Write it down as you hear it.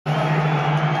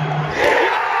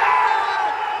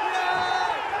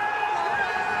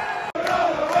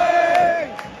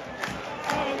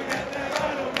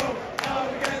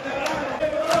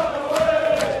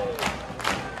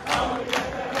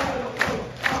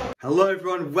Hello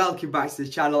everyone, welcome back to the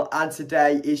channel, and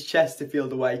today is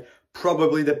Chesterfield away,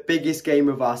 probably the biggest game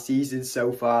of our season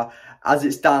so far. As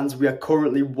it stands, we are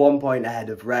currently 1 point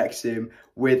ahead of Wrexham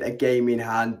with a game in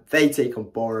hand. They take on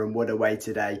Boreham Wood away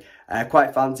today.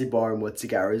 Quite fancy Boreham Wood to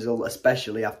get a result,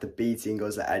 especially after beating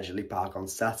us at Edgeley Park on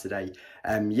Saturday.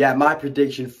 My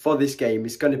prediction for this game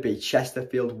is going to be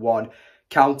Chesterfield 1,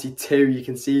 County 2. You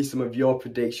can see some of your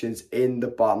predictions in the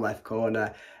bottom left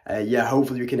corner.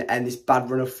 Hopefully we can end this bad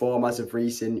run of form as of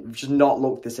recent. We've just not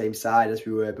looked the same side as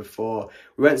we were before.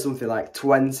 We went something like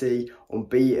 20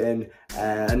 unbeaten,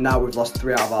 and now we've lost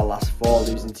 3 out of our last 4,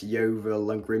 losing to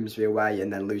Yeovil and Grimsby away,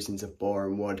 and then losing to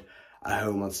Boreham Wood at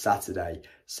home on Saturday.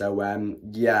 So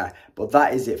but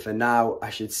that is it for now.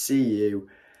 I should see you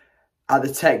at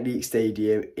the Technique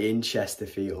Stadium in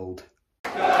Chesterfield.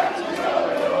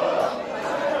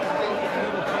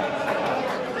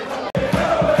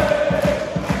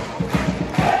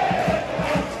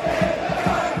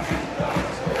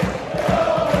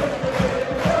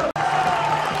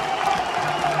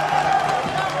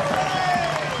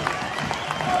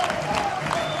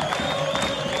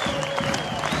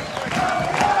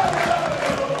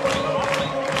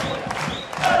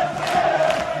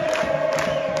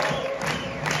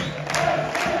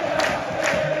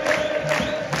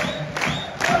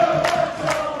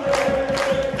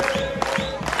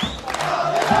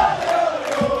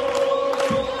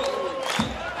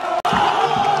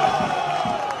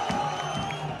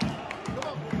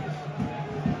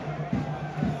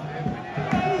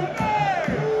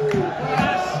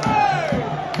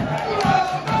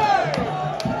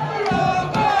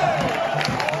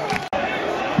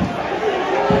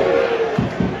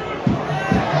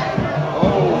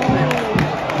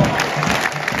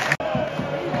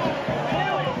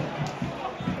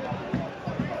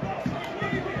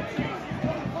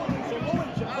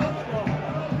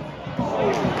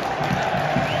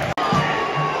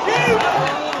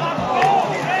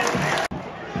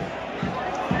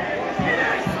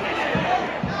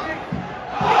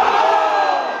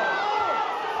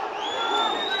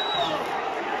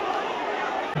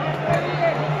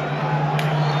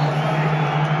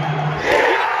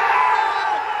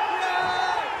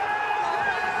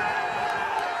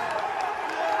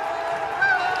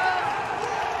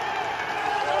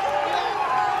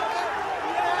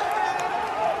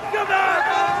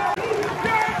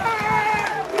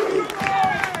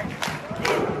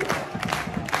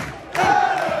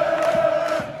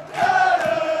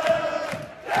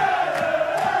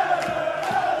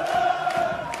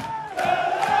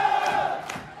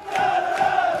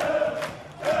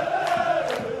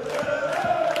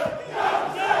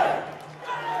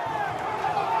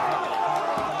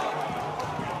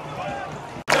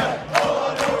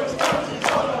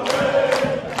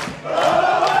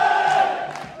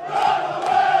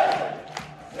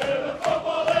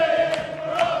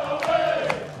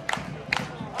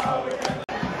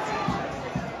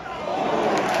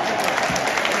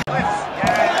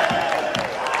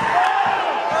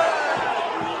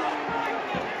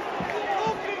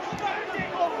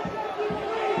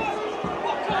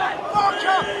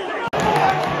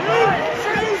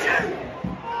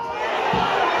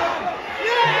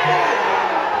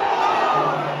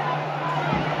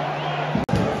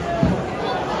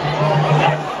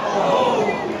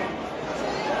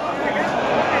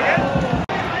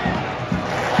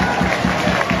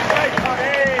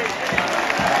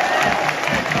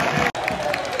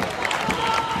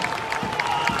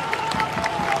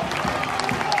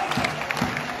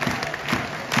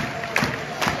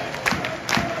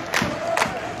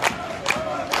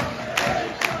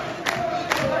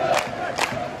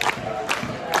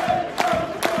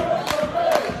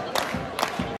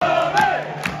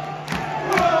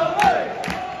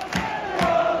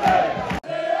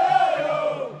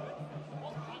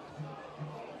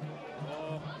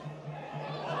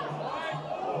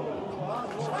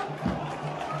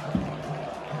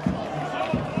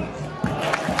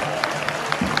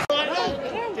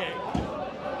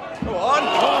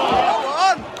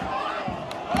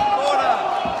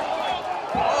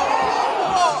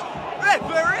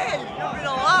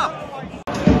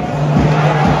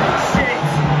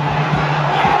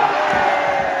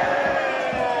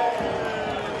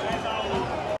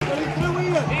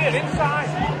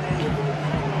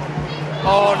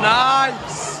 Oh,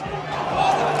 nice!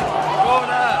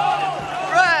 Corner!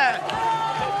 Red!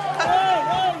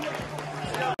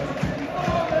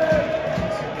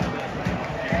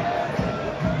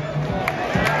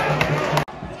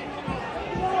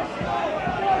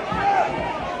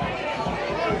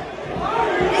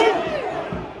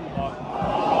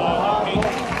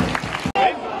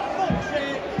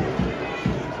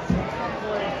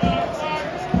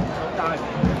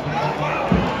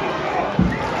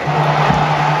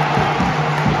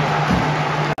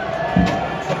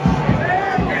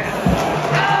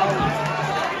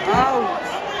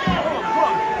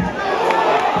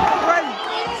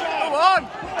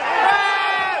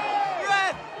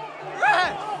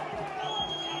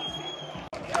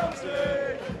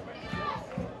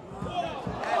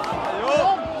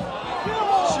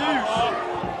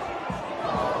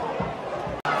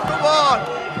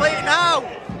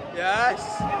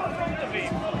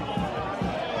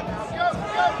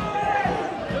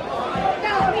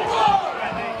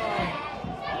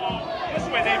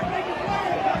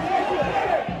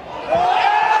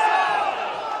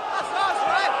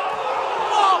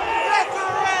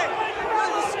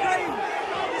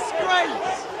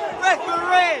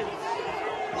 Referee!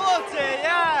 Bloody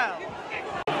hell!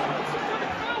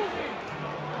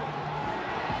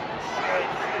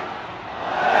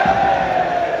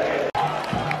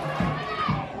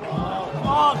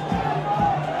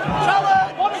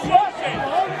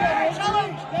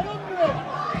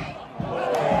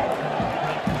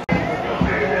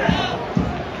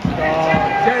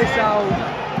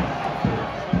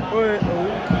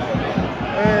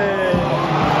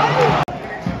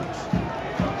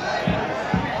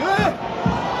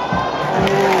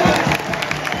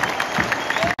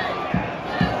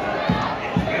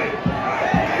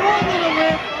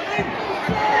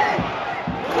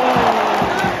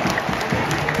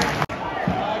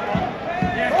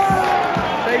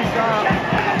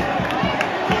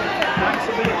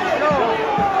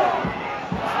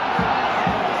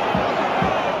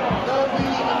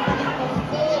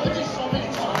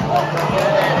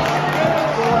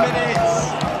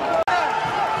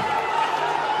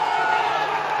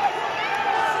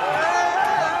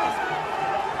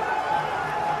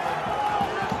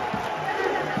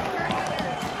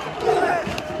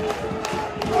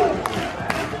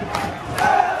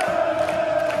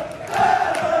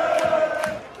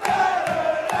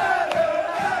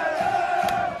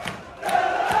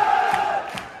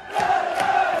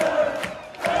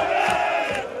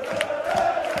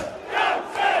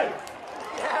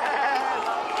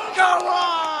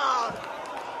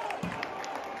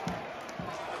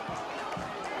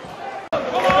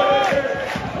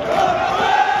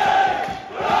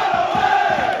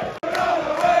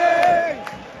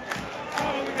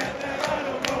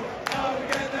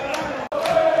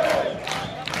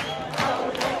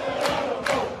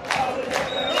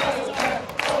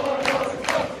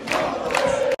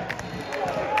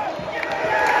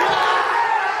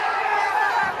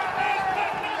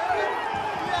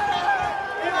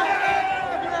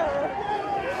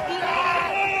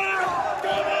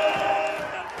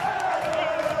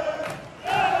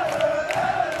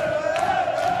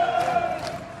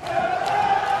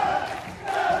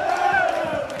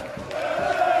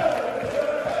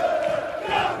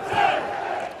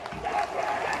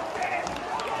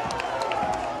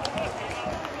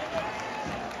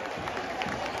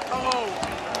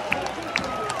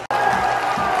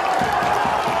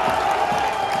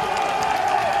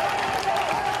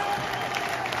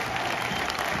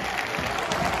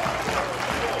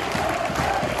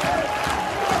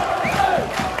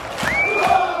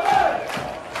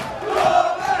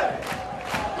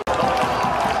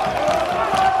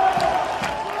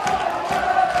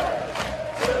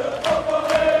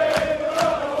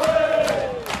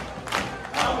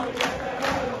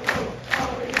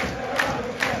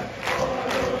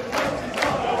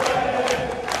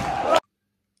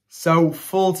 So,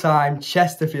 full-time,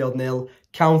 Chesterfield 0,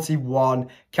 County 1.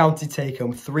 County take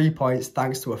home 3 points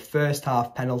thanks to a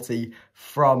first-half penalty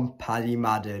from Paddy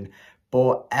Madden.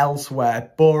 But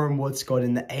elsewhere, Boreham Wood scored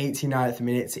in the 89th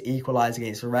minute to equalise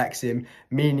against Wrexham,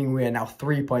 meaning we are now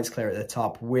 3 points clear at the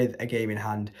top with a game in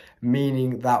hand,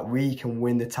 meaning that we can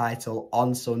win the title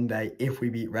on Sunday if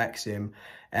we beat Wrexham.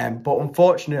 But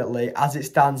unfortunately, as it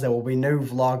stands, there will be no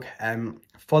vlog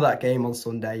for that game on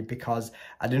Sunday because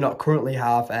I do not currently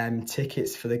have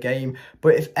tickets for the game.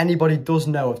 But if anybody does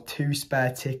know of 2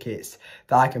 spare tickets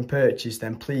that I can purchase,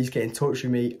 then please get in touch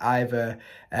with me either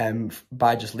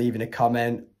by just leaving a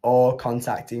comment or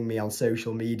contacting me on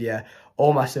social media.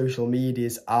 All my social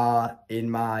medias are in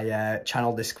my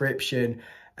channel description.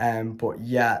 But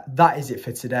yeah, that is it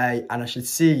for today, and I should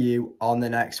see you on the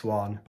next one.